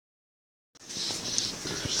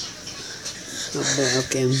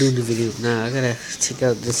Okay, I'm doing the video now. I gotta check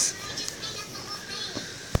out this.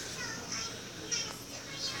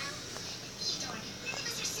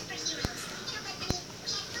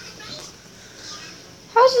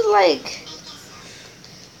 How's it like?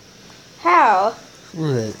 How?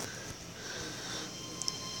 What?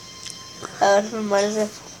 What is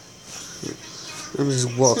it? I'm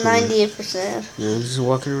just walking. 98%. Yeah, I'm just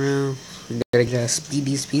walking around. I gotta speed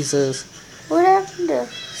these pizzas. What happened to?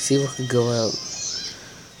 See if I can go out.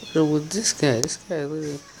 But with this guy, look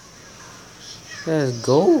at that's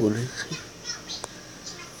gold. I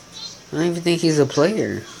don't even think he's a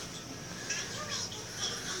player.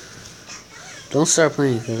 Don't start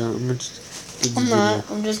playing, because I'm gonna do I'm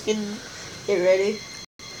not. I'm just getting get ready.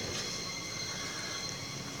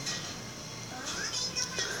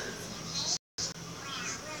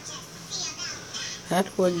 How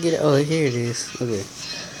do I get it? Oh, here it is. Okay.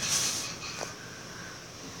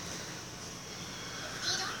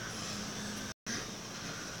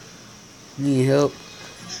 Need help?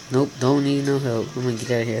 Nope, don't need no help. I'm gonna get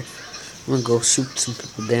out of here. I'm gonna go shoot some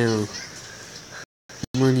people down.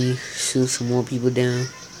 Money, shoot some more people down.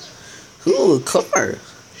 Ooh, a car!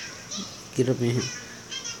 Get up in here.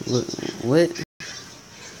 What?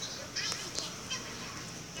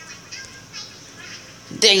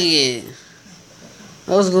 Dang it!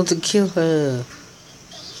 I was going to kill her.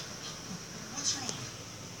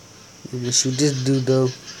 I'm gonna shoot this dude though.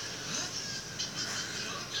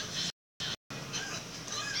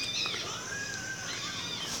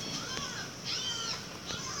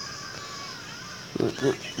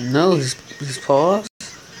 No, his paws.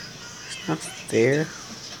 It's not fair.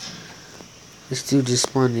 This dude just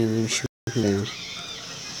spawned in and shoot him down.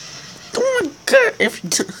 Oh my god! Every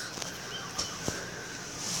time.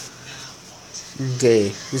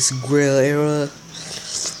 Okay, this Grail era.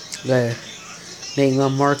 Gotta make my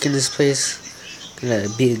mark in this place. Gotta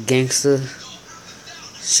be a gangster.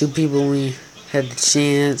 Shoot people when we had the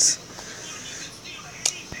chance.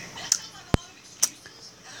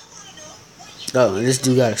 Oh, this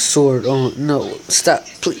dude got a sword on. No, stop,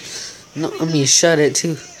 please. No, I'm being shot at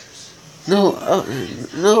too. No,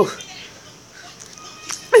 no.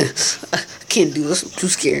 I can't do this. I'm too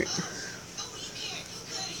scared.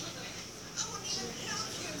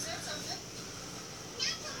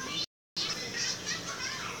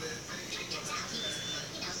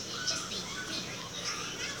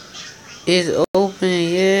 It's open,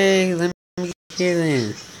 yay. Let me get here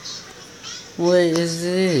then. What is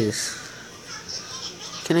this?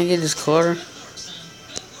 Can I get this car?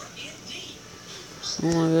 Oh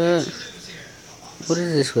my god. What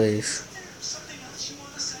is this place?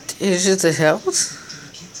 It's just a house?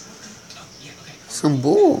 Some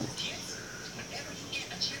bull.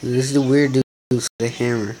 This is the weird dude with the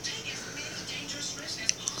hammer.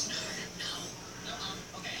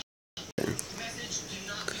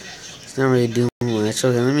 It's not really doing much.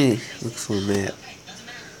 Okay, let me look for a map.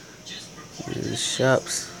 The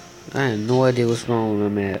shops. I have no idea what's wrong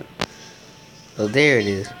with my map. Oh, there it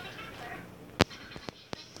is.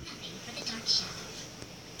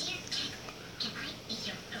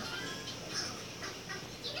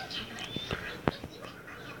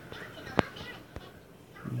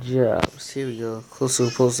 Jobs. Here we go. Close to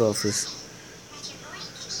the post office.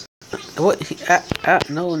 What?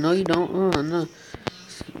 No, you don't. No.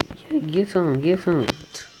 Get some.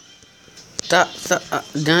 Stop.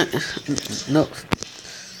 No.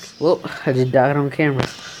 Well, I just died on camera.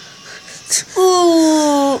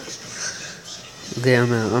 Ooh. Okay,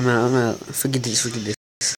 I'm out. Forget this.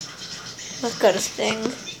 That's got a sting.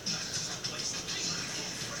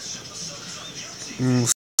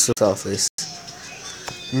 Post office.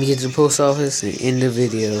 Let me get to the post office and end the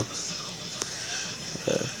video.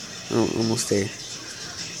 I'm almost there.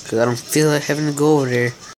 Because I don't feel like having to go over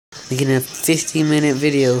there and get a 15-minute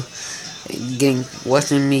video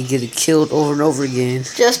watching me get killed over and over again.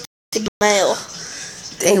 Just to mail.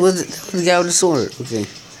 Hey, was the guy with the sword? Okay.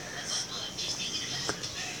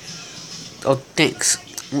 Oh, thanks.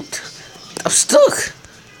 I'm stuck.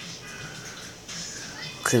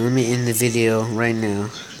 Okay, let me end the video right now.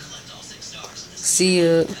 See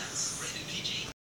ya.